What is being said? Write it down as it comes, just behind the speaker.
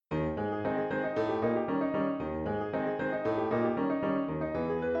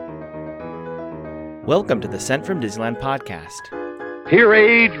Welcome to the Sent from Disneyland podcast. Here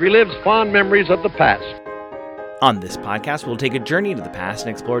age relives fond memories of the past. On this podcast, we'll take a journey into the past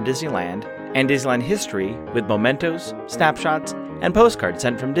and explore Disneyland and Disneyland history with mementos, snapshots, and postcards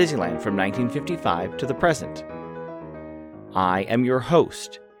sent from Disneyland from 1955 to the present. I am your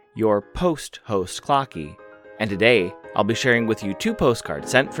host, your post-host Clocky, and today I'll be sharing with you 2 postcards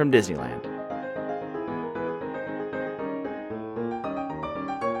sent from Disneyland.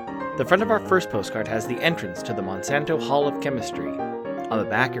 The front of our first postcard has the entrance to the Monsanto Hall of Chemistry. On the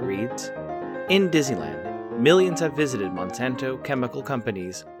back it reads, "In Disneyland, millions have visited Monsanto Chemical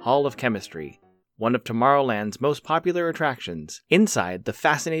Company's Hall of Chemistry, one of Tomorrowland's most popular attractions. Inside, the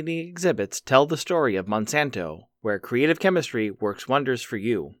fascinating exhibits tell the story of Monsanto, where creative chemistry works wonders for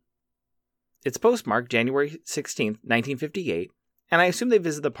you." It's postmarked January 16, 1958, and I assume they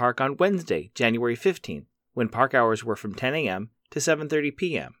visited the park on Wednesday, January 15th, when park hours were from 10 a.m. to 7:30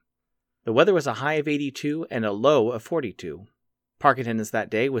 p.m. The weather was a high of 82 and a low of 42. Park attendance that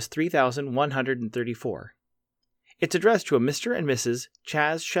day was 3,134. It's addressed to a Mr. and Mrs.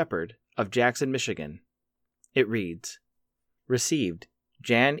 Chaz Shepard of Jackson, Michigan. It reads, "Received,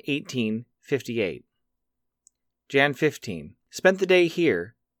 Jan 18, 58. Jan 15. Spent the day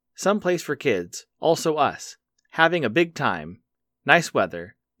here. Some place for kids, also us. Having a big time. Nice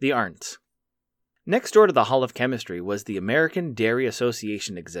weather. The Arnts." Next door to the Hall of Chemistry was the American Dairy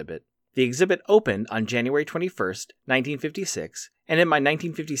Association exhibit. The exhibit opened on January 21st, 1956, and in my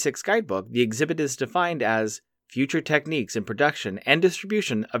 1956 guidebook, the exhibit is defined as future techniques in production and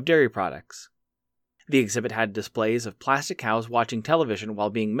distribution of dairy products. The exhibit had displays of plastic cows watching television while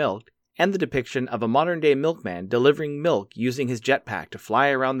being milked, and the depiction of a modern-day milkman delivering milk using his jetpack to fly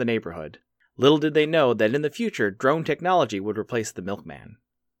around the neighborhood. Little did they know that in the future, drone technology would replace the milkman.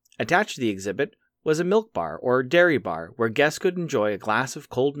 Attached to the exhibit was a milk bar or dairy bar where guests could enjoy a glass of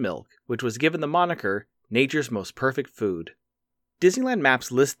cold milk, which was given the moniker Nature's Most Perfect Food. Disneyland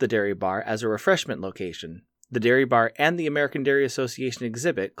maps list the dairy bar as a refreshment location. The dairy bar and the American Dairy Association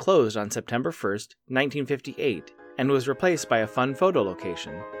exhibit closed on September 1st, 1958, and was replaced by a fun photo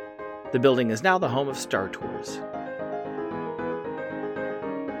location. The building is now the home of Star Tours.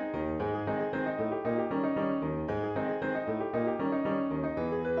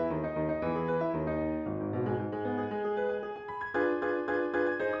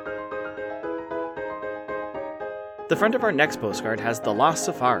 The front of our next postcard has the Lost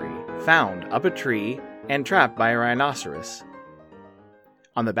Safari, found up a tree and trapped by a rhinoceros.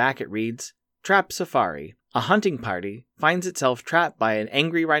 On the back it reads, "Trapped Safari. A hunting party finds itself trapped by an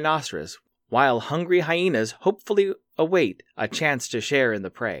angry rhinoceros, while hungry hyenas hopefully await a chance to share in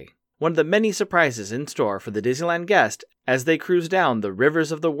the prey. One of the many surprises in store for the Disneyland guest as they cruise down the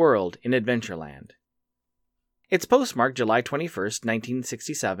rivers of the world in Adventureland." It's postmarked July 21st,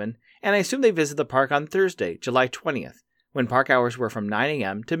 1967, and I assume they visited the park on Thursday, July 20th, when park hours were from 9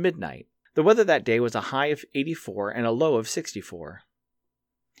 a.m. to midnight. The weather that day was a high of 84 and a low of 64.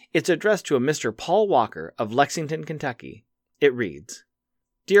 It's addressed to a Mr. Paul Walker of Lexington, Kentucky. It reads,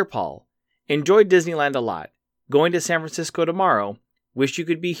 "Dear Paul, enjoyed Disneyland a lot. Going to San Francisco tomorrow. Wish you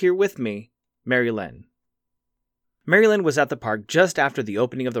could be here with me. Mary Lynn." Mary Lynn was at the park just after the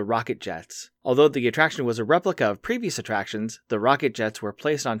opening of the Rocket Jets. Although the attraction was a replica of previous attractions, the Rocket Jets were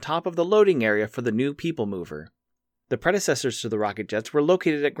placed on top of the loading area for the new People Mover. The predecessors to the Rocket Jets were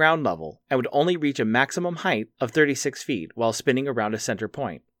located at ground level and would only reach a maximum height of 36 feet while spinning around a center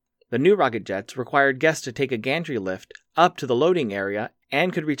point. The new Rocket Jets required guests to take a gantry lift up to the loading area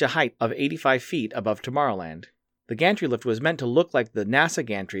and could reach a height of 85 feet above Tomorrowland. The gantry lift was meant to look like the NASA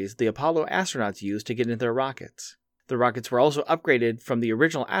gantries the Apollo astronauts used to get into their rockets. The rockets were also upgraded from the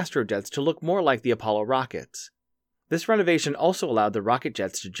original Astrojets to look more like the Apollo rockets. This renovation also allowed the Rocket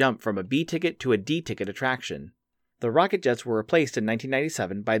Jets to jump from a B ticket to a D ticket attraction. The Rocket Jets were replaced in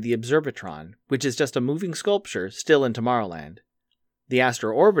 1997 by the Observatron, which is just a moving sculpture still in Tomorrowland. The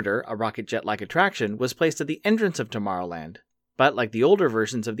Astro Orbiter, a rocket jet-like attraction, was placed at the entrance of Tomorrowland, but like the older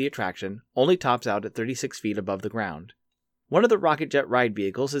versions of the attraction, only tops out at 36 feet above the ground. One of the Rocket Jet ride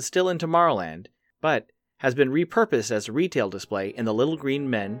vehicles is still in Tomorrowland, but has been repurposed as a retail display in the Little Green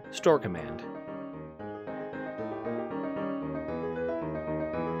Men Store Command.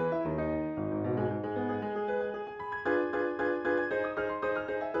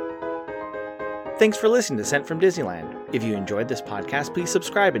 Thanks for listening to Sent from Disneyland. If you enjoyed this podcast, please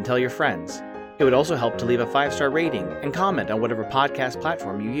subscribe and tell your friends. It would also help to leave a 5-star rating and comment on whatever podcast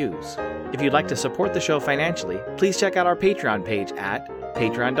platform you use. If you'd like to support the show financially, please check out our Patreon page at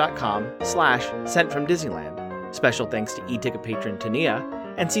patreon.com/sentfromdisneyland. Special thanks to e-ticket patron Tania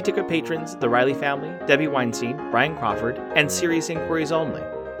and C-ticket patrons the Riley family, Debbie Weinstein, Brian Crawford, and Serious Inquiries Only.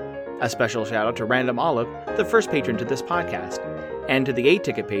 A special shout out to Random Olive, the first patron to this podcast, and to the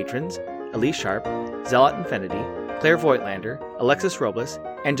 8-ticket patrons, Elise Sharp, Zealot Infinity, Claire Voigtlander, Alexis Robles,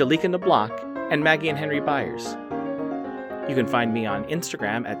 Angelica Nablock, and Maggie and Henry Byers. You can find me on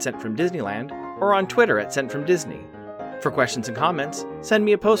Instagram at Sent From Disneyland or on Twitter at Sent From Disney. For questions and comments, send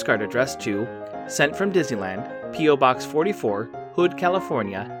me a postcard addressed to Sent From Disneyland, P.O. Box 44, Hood,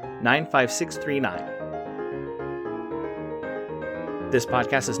 California, 95639. This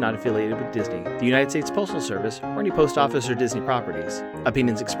podcast is not affiliated with Disney, the United States Postal Service, or any post office or Disney properties.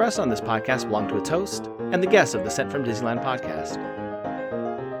 Opinions expressed on this podcast belong to its host and the guests of the Sent From Disneyland podcast.